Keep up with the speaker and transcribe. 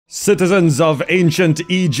Citizens of ancient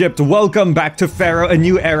Egypt, welcome back to Pharaoh, a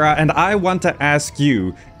new era, and I want to ask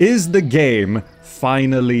you, is the game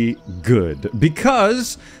finally good?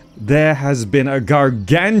 Because there has been a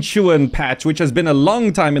gargantuan patch, which has been a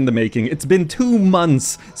long time in the making. It's been 2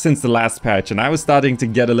 months since the last patch, and I was starting to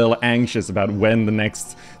get a little anxious about when the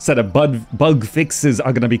next set of bug fixes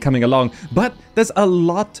are going to be coming along. But there's a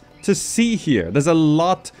lot to see here. There's a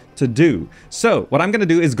lot to do. So what I'm going to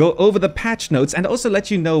do is go over the patch notes and also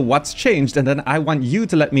let you know what's changed, and then I want you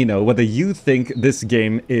to let me know whether you think this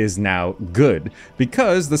game is now good.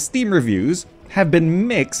 Because the Steam reviews have been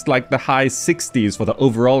mixed, like the high 60s for the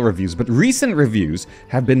overall reviews, but recent reviews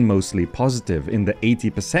have been mostly positive in the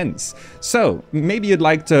 80%. So maybe you'd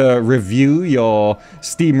like to review your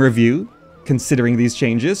Steam review considering these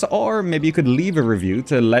changes, or maybe you could leave a review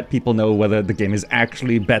to let people know whether the game is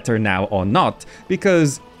actually better now or not,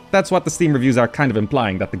 because that's what the Steam reviews are kind of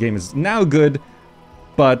implying, that the game is now good,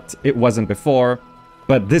 but it wasn't before.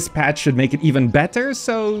 But this patch should make it even better,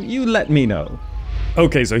 so you let me know.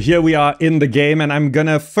 Okay, so here we are in the game, and I'm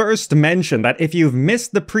gonna first mention that if you've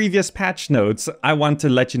missed the previous patch notes, I want to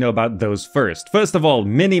let you know about those first. First of all,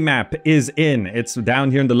 minimap is in. It's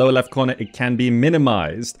down here in the lower left corner. It can be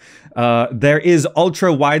minimized. There is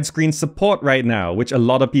ultra widescreen support right now, which a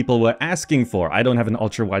lot of people were asking for. I don't have an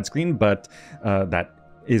ultra widescreen, but that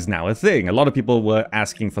is now a thing. A lot of people were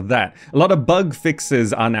asking for that. A lot of bug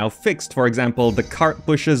fixes are now fixed. For example, the cart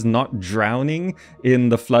pushers not drowning in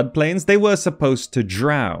the floodplains. They were supposed to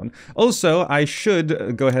drown. Also, I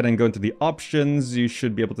should go ahead and go into the options. You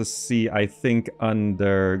should be able to see, I think,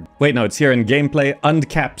 under... Wait, no, it's here in gameplay.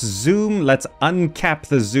 Uncap zoom. Let's uncap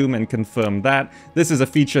the zoom and confirm that. This is a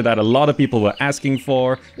feature that a lot of people were asking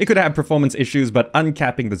for. It could have performance issues, but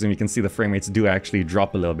uncapping the zoom, you can see the frame rates do actually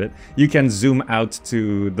drop a little bit. You can zoom out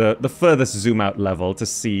to the furthest zoom out level to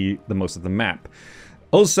see the most of the map.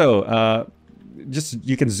 Also,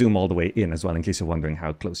 you can zoom all the way in as well, in case you're wondering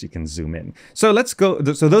how close you can zoom in. So let's go.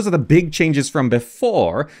 So those are the big changes from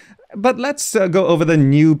before, but let's go over the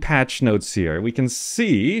new patch notes here. We can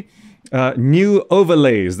see new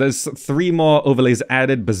overlays. There's 3 more overlays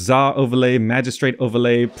added: Bazaar overlay, Magistrate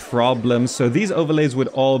overlay, Problems. So these overlays would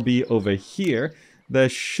all be over here. There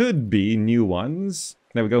should be new ones.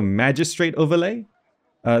 There we go, Magistrate overlay.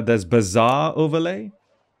 There's Bazaar overlay.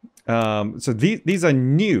 So these are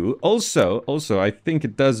new. Also, I think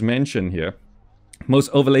it does mention here,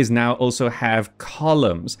 most overlays now also have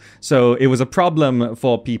columns. So it was a problem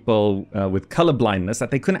for people with color blindness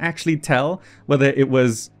that they couldn't actually tell whether it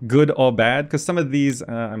was good or bad. Because some of these,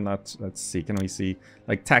 let's see, can we see,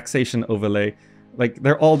 like taxation overlay, like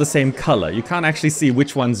they're all the same color. You can't actually see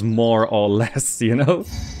which one's more or less, you know?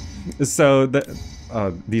 So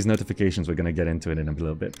these notifications, we're going to get into it in a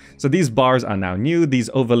little bit. So these bars are now new. These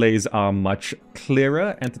overlays are much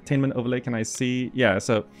clearer. Entertainment overlay, can I see? Yeah,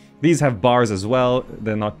 so these have bars as well.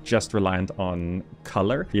 They're not just reliant on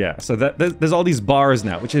color. Yeah, so there's all these bars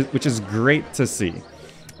now, which is great to see.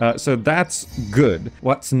 So that's good.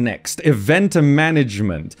 What's next? Event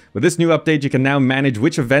management. With this new update, you can now manage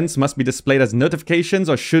which events must be displayed as notifications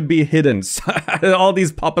or should be hidden. All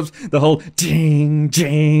these pop-ups, the whole ding,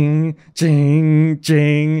 ding, ding,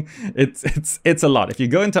 ding. It's a lot. If you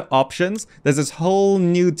go into options, there's this whole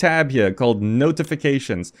new tab here called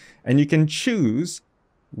notifications, and you can choose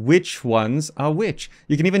which ones are which.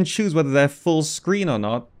 You can even choose whether they're full screen or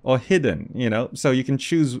not, or hidden, you know? So you can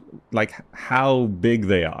choose like how big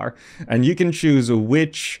they are, and you can choose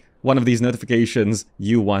which one of these notifications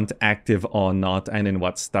you want active or not, and in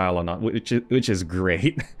what style or not, which is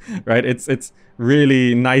great, right? It's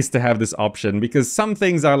really nice to have this option, because some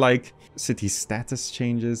things are like city status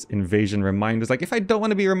changes, invasion reminders. Like if I don't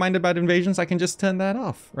want to be reminded about invasions, I can just turn that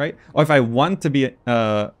off, right? Or if I want to be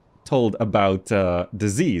told about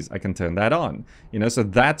disease, I can turn that on, you know? So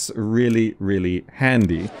that's really, really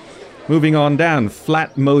handy. Moving on down,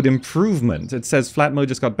 flat mode improvement. It says flat mode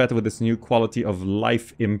just got better with this new quality of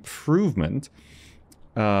life improvement,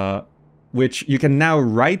 which you can now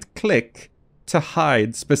right click to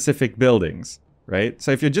hide specific buildings, right?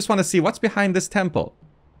 So if you just want to see what's behind this temple,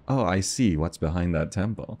 oh, I see what's behind that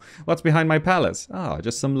temple. What's behind my palace? Ah,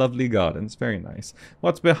 just some lovely gardens. Very nice.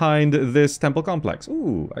 What's behind this temple complex?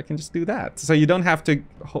 Ooh, I can just do that. So you don't have to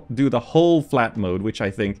do the whole flat mode, which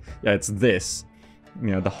I think, yeah, it's this.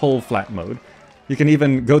 You know, the whole flat mode. You can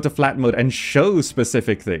even go to flat mode and show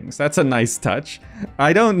specific things. That's a nice touch.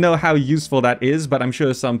 I don't know how useful that is, but I'm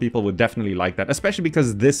sure some people would definitely like that, especially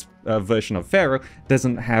because this version of Pharaoh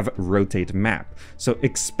doesn't have rotate map. So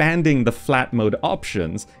expanding the flat mode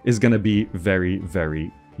options is going to be very,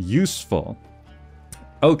 very useful.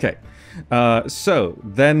 Okay, So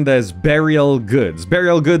then there's burial goods.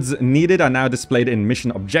 Burial goods needed are now displayed in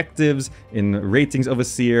mission objectives, in ratings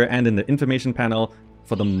overseer, and in the information panel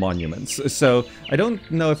for the monuments. So I don't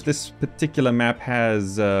know if this particular map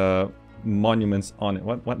has monuments on it.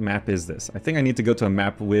 What map is this? I think I need to go to a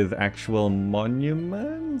map with actual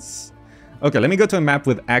monuments. Okay, let me go to a map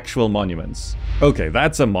with actual monuments. Okay,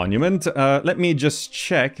 that's a monument. Let me just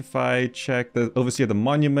check. If I check the overseer of the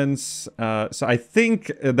monuments, so I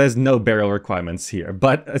think there's no burial requirements here,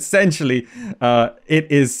 but essentially it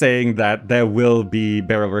is saying that there will be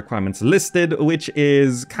burial requirements listed, which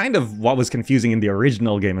is kind of what was confusing in the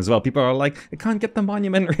original game as well. People are like, I can't get the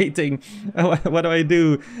monument rating. What do I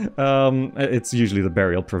do? It's usually the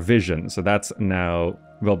burial provision, so that's now,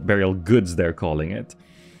 well, burial goods they're calling it.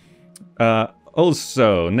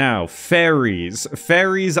 Also, now, ferries.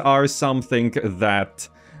 Ferries are something that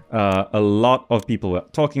a lot of people were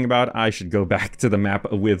talking about. I should go back to the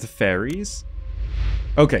map with ferries.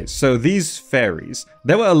 Okay, so these ferries,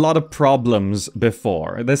 there were a lot of problems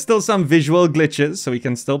before. There's still some visual glitches, so we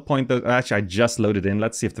can still point those. Actually, I just loaded in.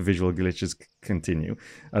 Let's see if the visual glitches continue.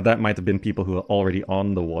 That might have been people who are already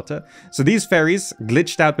on the water. So these ferries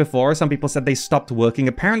glitched out before. Some people said they stopped working.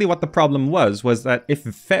 Apparently what the problem was that if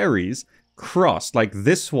ferries crossed, like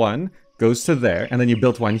this one goes to there, and then you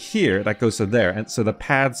built one here that goes to there, and so the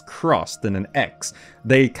paths crossed in an X,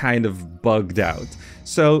 they kind of bugged out.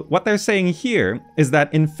 So what they're saying here is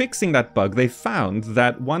that in fixing that bug, they found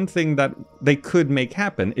that one thing that they could make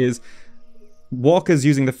happen is walkers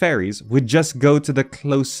using the ferries would just go to the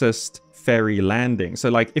closest ferry landing. So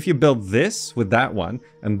like if you build this with that one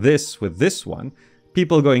and this with this one,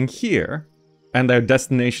 people going here and their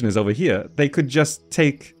destination is over here, they could just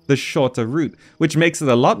take the shorter route, which makes it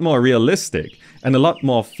a lot more realistic and a lot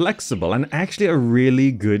more flexible and actually a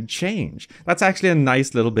really good change. That's actually a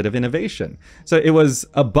nice little bit of innovation. So it was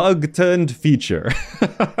a bug turned feature.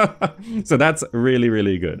 So that's really,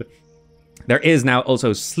 really good. There is now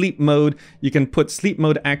also sleep mode. You can put sleep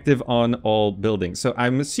mode active on all buildings. So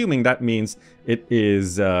I'm assuming that means it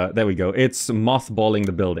is, there we go, it's mothballing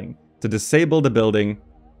the building. To disable the building,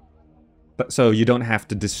 so you don't have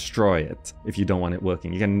to destroy it if you don't want it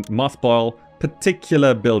working. You can mothball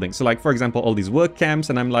particular buildings. So like, for example, all these work camps,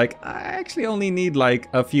 and I'm like, I actually only need like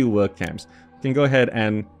a few work camps. You can go ahead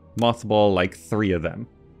and mothball like 3 of them,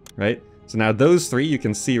 right? So now those 3 you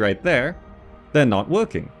can see right there, they're not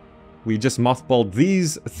working. We just mothballed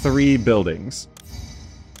these 3 buildings,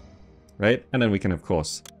 right? And then we can, of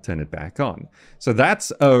course, turn it back on. So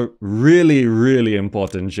that's a really, really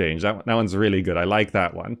important change. That one's really good. I like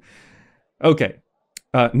that one. Okay,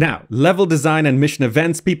 now, level design and mission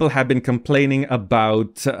events. People have been complaining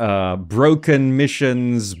about broken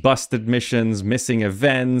missions, busted missions, missing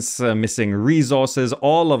events, missing resources,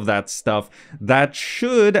 all of that stuff. That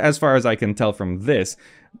should, as far as I can tell from this,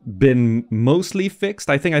 been mostly fixed.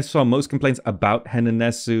 I think I saw most complaints about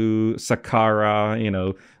Henenesu, Sakara, you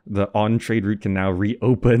know, the on-trade route can now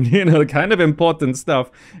reopen, you know, kind of important stuff.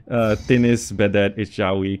 Tinis, Bedet,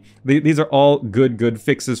 Ishawi. These are all good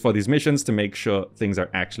fixes for these missions to make sure things are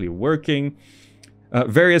actually working.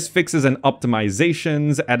 Various fixes and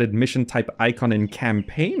optimizations, added mission type icon in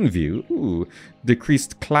campaign view. Ooh,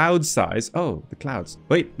 decreased cloud size. Oh, the clouds.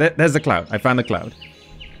 Wait, there's a cloud. I found a cloud.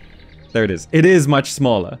 There it is. It is much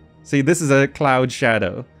smaller. See, this is a cloud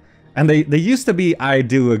shadow. And they used to be, I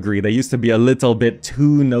do agree, they used to be a little bit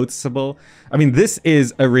too noticeable. I mean, this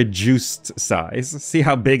is a reduced size. See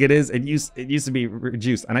how big it is? It used to be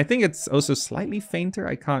reduced. And I think it's also slightly fainter.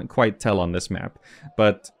 I can't quite tell on this map.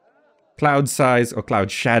 But cloud size or cloud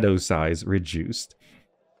shadow size reduced.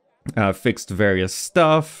 Fixed various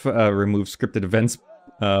stuff. Removed scripted events.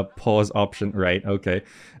 Pause option, right, okay.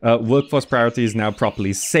 Workforce priority is now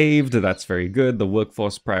properly saved. That's very good. The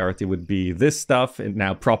workforce priority would be this stuff. It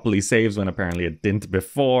now properly saves when apparently it didn't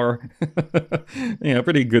before. You know,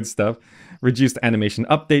 pretty good stuff. Reduced animation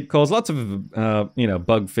update calls. Lots of, you know,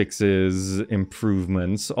 bug fixes,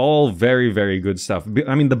 improvements. All very, very good stuff.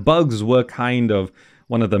 I mean, the bugs were kind of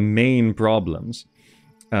one of the main problems.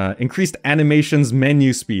 Increased animations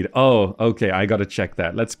menu speed. Oh, okay, I gotta check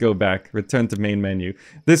that. Let's go back. Return to main menu.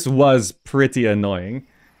 This was pretty annoying.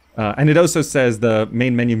 And it also says the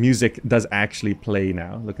main menu music does actually play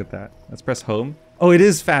now. Look at that. Let's press home. Oh, it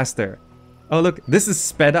is faster. Oh, look, this is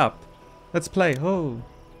sped up. Let's play. Oh,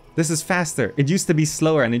 this is faster. It used to be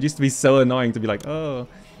slower and it used to be so annoying to be like, oh,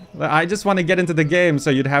 I just want to get into the game. So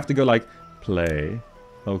you'd have to go like, play.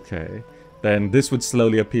 Okay. Then this would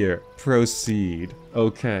slowly appear. Proceed.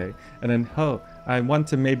 Okay. And then, oh, I want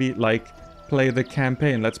to maybe like play the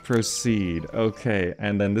campaign. Let's proceed. Okay,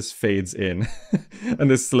 and then this fades in.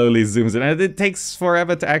 And this slowly zooms in. And it takes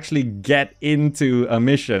forever to actually get into a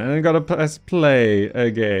mission. And I gotta press play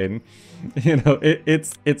again. You know,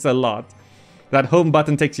 it's a lot. That home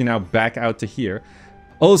button takes you now back out to here.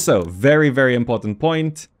 Also, very, very important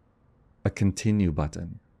point. A continue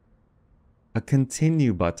button. A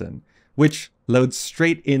continue button, which loads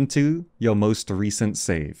straight into your most recent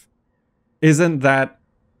save. Isn't that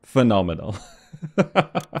phenomenal?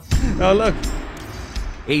 Oh, look.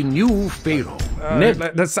 A new Pharaoh.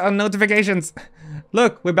 The sound notifications.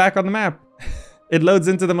 Look, we're back on the map. It loads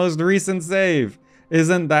into the most recent save.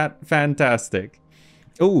 Isn't that fantastic?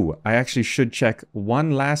 Oh, I actually should check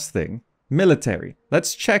one last thing. Military.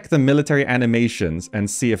 Let's check the military animations and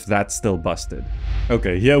see if that's still busted.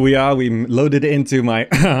 Okay, here we are. We loaded into my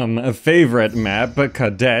favorite map,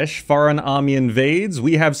 Kadesh. Foreign army invades.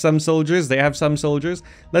 We have some soldiers. They have some soldiers.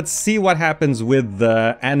 Let's see what happens with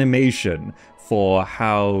the animation for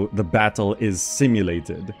how the battle is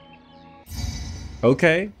simulated.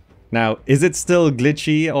 Okay. Now, is it still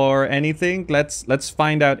glitchy or anything? Let's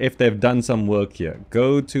find out if they've done some work here.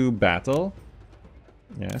 Go to battle.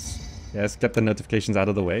 Yes. Yes, get the notifications out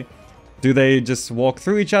of the way. Do they just walk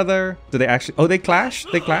through each other? Do they actually... Oh, they clash?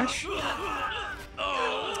 They clash?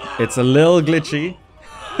 It's a little glitchy.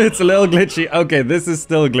 It's a little glitchy. Okay, this is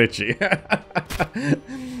still glitchy.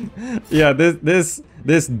 Yeah,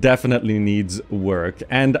 this definitely needs work.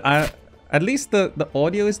 And at least the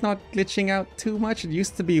audio is not glitching out too much. It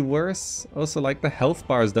used to be worse. Also, like, the health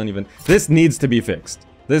bars don't even... This needs to be fixed.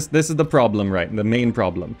 This is the problem, right? The main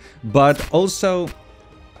problem. But also...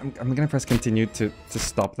 I'm gonna press continue to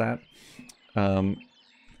stop that.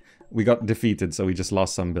 We got defeated, so we just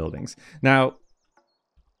lost some buildings. Now...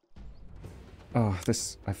 Oh,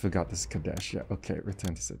 I forgot this is Kadesh. Yeah, okay,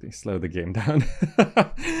 return to city. Slow the game down.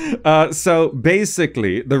 So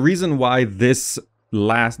basically, the reason why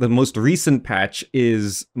the most recent patch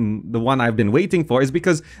is the one I've been waiting for is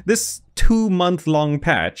because this 2-month-long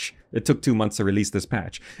patch, it took 2 months to release this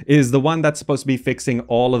patch, is the one that's supposed to be fixing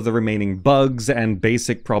all of the remaining bugs and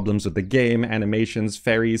basic problems with the game, animations,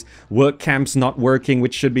 ferries, work camps not working,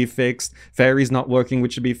 which should be fixed, ferries not working,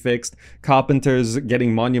 which should be fixed, carpenters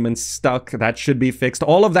getting monuments stuck, that should be fixed.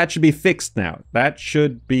 All of that should be fixed now. That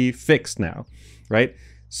should be fixed now, right?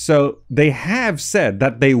 So they have said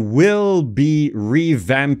that they will be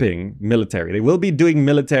revamping military. They will be doing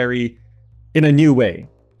military in a new way.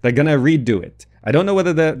 They're gonna redo it. I don't know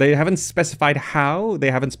whether they haven't specified how, they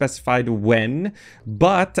haven't specified when,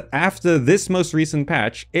 but after this most recent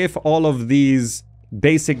patch, if all of these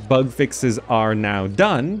basic bug fixes are now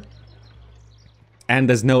done, and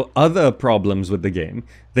there's no other problems with the game,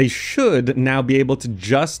 they should now be able to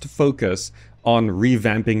just focus on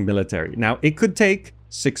revamping military. Now, it could take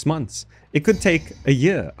 6 months. It could take a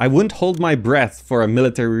year. I wouldn't hold my breath for a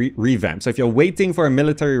military revamp. So if you're waiting for a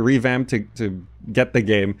military revamp to get the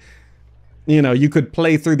game, you know, you could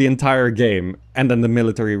play through the entire game and then the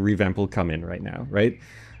military revamp will come in right now, right?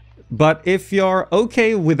 But if you're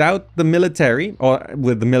okay without the military, or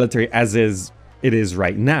with the military as it is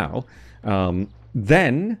right now,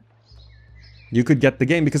 then you could get the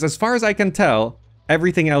game. Because as far as I can tell,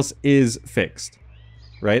 everything else is fixed,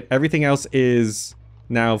 right? Everything else is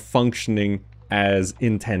now functioning as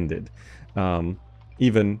intended.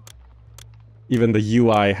 Even the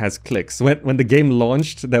UI has clicks. When the game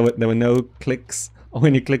launched, there were no clicks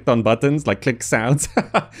when you clicked on buttons, like click sounds.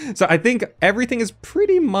 So I think everything is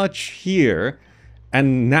pretty much here.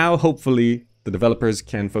 And now, hopefully, the developers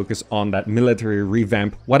can focus on that military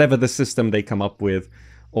revamp. Whatever the system they come up with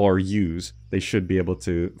or use, they should be able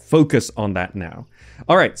to focus on that now.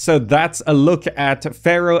 All right, so that's a look at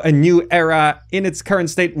Pharaoh, a new era in its current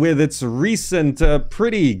state with its recent,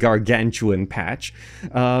 pretty gargantuan patch.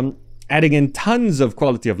 Adding in tons of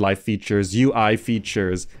quality of life features, UI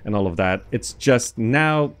features, and all of that. It's just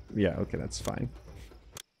now... Yeah, okay, that's fine.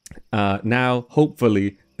 Now,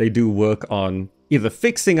 hopefully, they do work on either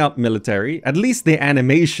fixing up military, at least the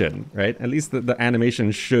animation, right? At least the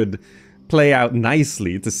animation should play out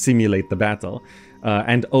nicely to simulate the battle.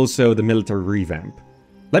 And also the military revamp.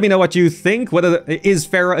 Let me know what you think. Is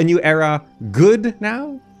Pharaoh a new era good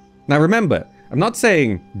now? Now remember, I'm not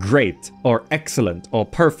saying great or excellent or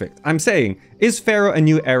perfect. I'm saying, is Pharaoh a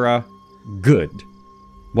new era good?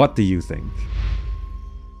 What do you think?